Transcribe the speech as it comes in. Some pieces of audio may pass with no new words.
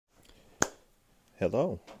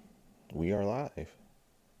Hello, we are live.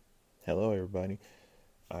 Hello, everybody.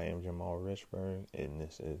 I am Jamal Richburg, and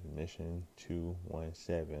this is Mission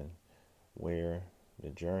 217, where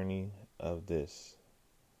the journey of the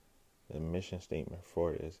mission statement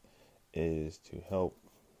for this is to help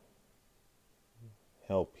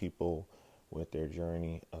people with their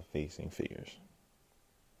journey of facing fears.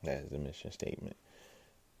 That is the mission statement.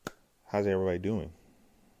 How's everybody doing?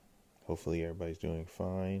 Hopefully, everybody's doing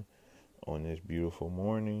fine on this beautiful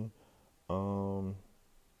morning.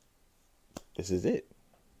 This is it.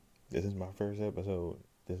 This is my first episode.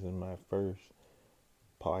 This is my first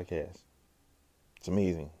podcast. It's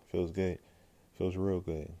amazing. Feels good. Feels real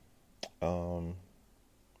good.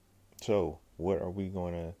 So what are we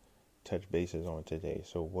going to touch bases on today?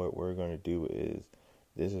 So what we're going to do is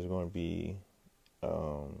this is going to be,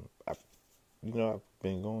 I've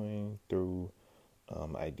been going through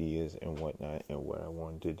ideas and whatnot and what I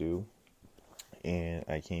wanted to do. And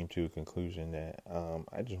I came to a conclusion that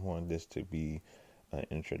I just wanted this to be an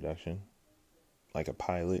introduction, like a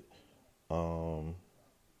pilot.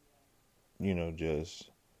 Just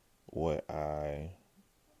what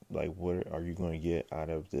what are you going to get out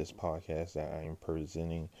of this podcast that I am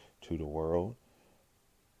presenting to the world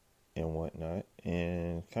and whatnot,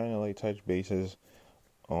 and kind of like touch bases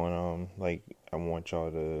on I want y'all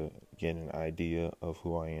to get an idea of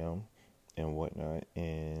who I am and whatnot,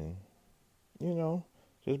 and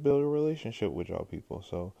just build a relationship with y'all people.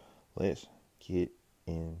 So let's get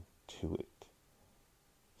into it.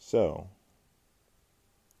 So,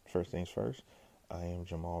 first things first, I am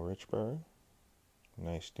Jamal Richburg.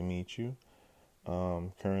 Nice to meet you.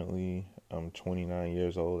 Currently, I'm 29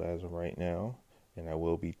 years old as of right now, and I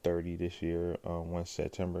will be 30 this year once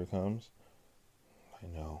September comes. I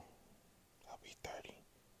know, I'll be 30,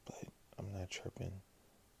 but I'm not tripping.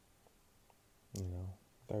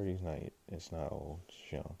 30's it's not old, it's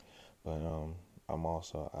young. But I'm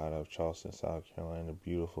also out of Charleston, South Carolina,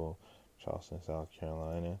 beautiful Charleston, South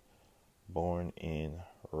Carolina. Born and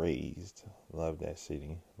raised. Love that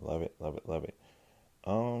city. Love it, love it, love it.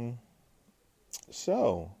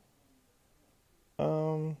 So,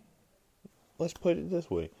 let's put it this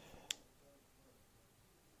way.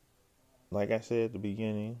 Like I said at the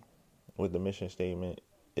beginning, with the mission statement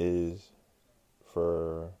is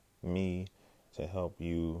for me to help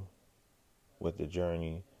you with the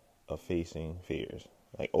journey of facing fears,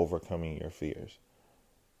 like overcoming your fears.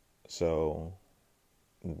 So,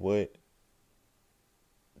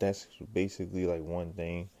 that's basically like one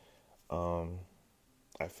thing I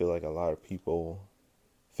feel like a lot of people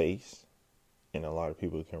face and a lot of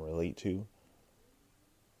people can relate to,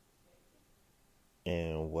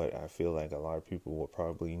 and what I feel like a lot of people will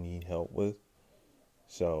probably need help with.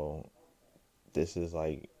 So this is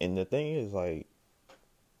and the thing is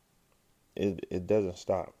it doesn't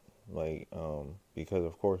stop, because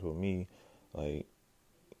of course with me,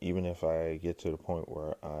 even if I get to the point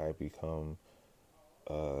where I become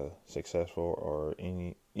successful or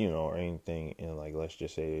anything, and let's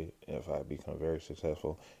just say if I become very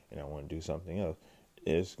successful and I want to do something else,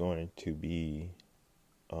 it's going to be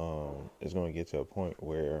it's going to get to a point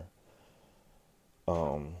where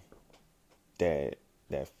that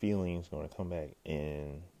feeling is going to come back,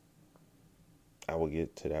 and I will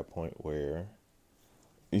get to that point where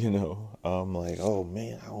I'm like, oh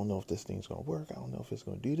man, I don't know if this thing's going to work, I don't know if it's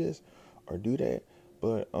going to do this or do that,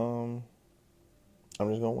 but I'm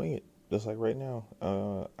just going to wing it. Just like right now,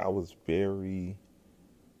 I was very,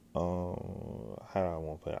 how do I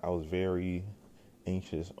want to put it? I was very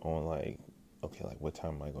anxious on okay, what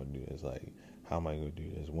time am I going to do this? How am I going to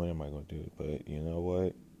do this? When am I going to do it? But you know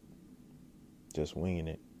what? Just winging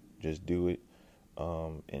it. Just do it.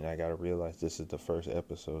 And I got to realize this is the first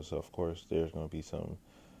episode, so of course there's going to be some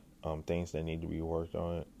things that need to be worked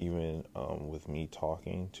on. Even with me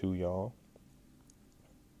talking to y'all,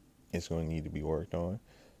 it's going to need to be worked on.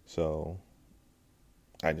 So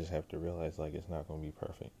I just have to realize it's not going to be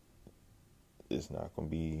perfect. It's not going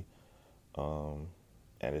to be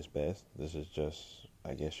at its best. This is just,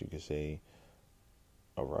 I guess you could say,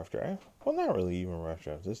 a rough draft. Well, not really even a rough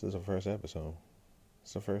draft. This is the first episode.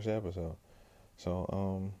 It's the first episode.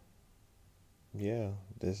 So yeah,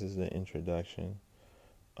 this is the introduction.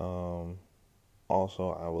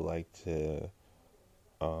 Also, I would like to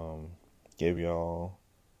give y'all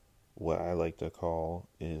what I like to call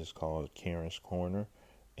Karen's Corner.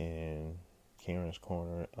 And Karen's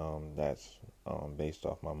Corner, that's based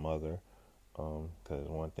off my mother, because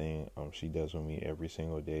one thing she does with me every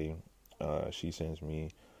single day, she sends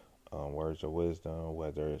me words of wisdom,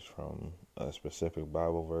 whether it's from a specific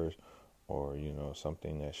Bible verse or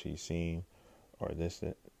something that she's seen, or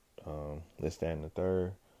this, that, and the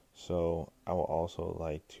third. So I would also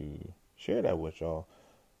like to share that with y'all.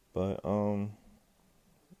 But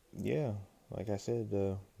yeah, like I said,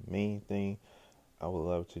 the main thing I would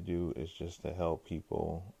love to do is just to help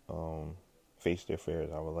people face their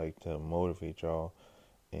fears. I would like to motivate y'all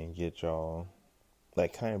and get y'all,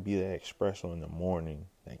 like, kind of be that espresso in the morning,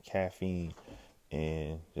 that caffeine,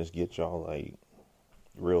 and just get y'all like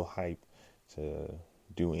real hype to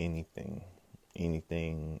do anything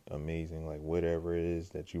amazing, like whatever it is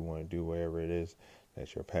that you want to do, whatever it is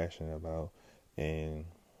that you're passionate about. And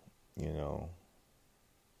you know,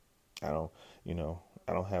 I don't,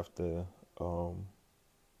 I don't have to, how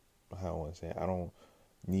I want to say it, I don't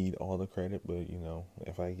need all the credit, but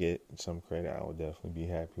if I get some credit, I would definitely be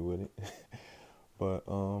happy with it. But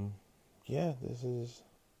yeah, this is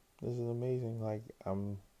amazing. Like,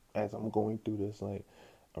 as I'm going through this, like,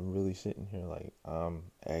 I'm really sitting here like I'm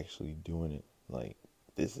actually doing it. Like,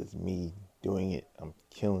 this is me doing it. I'm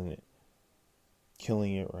killing it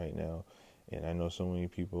right now. And I know so many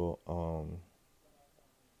people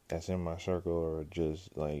that's in my circle, or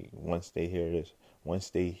just like, once they hear this,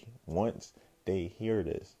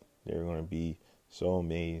 they're gonna be so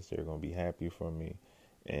amazed. They're gonna be happy for me,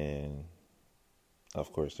 and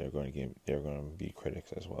of course they're gonna be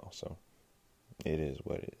critics as well. So it is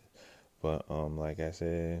what it is. But like I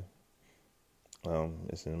said,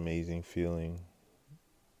 it's an amazing feeling.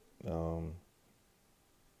 Um,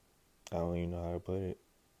 I don't even know how to put it.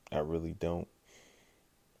 I really don't.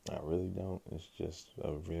 I really don't. It's just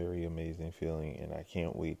a very amazing feeling, and I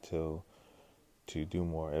can't wait to do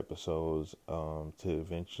more episodes. To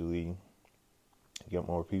eventually get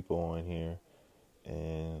more people on here,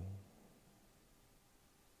 and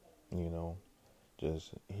you know,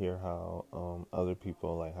 just hear how other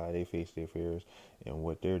people, like, how they face their fears and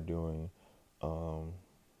what they're doing.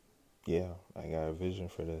 Yeah, I got a vision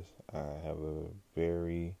for this. I have a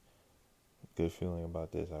very good feeling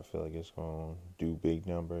about this. I feel like it's going to do big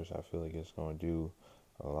numbers. I feel like it's going to do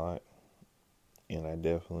a lot. And I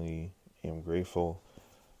definitely am grateful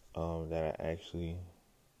that I actually,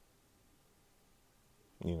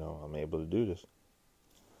 I'm able to do this.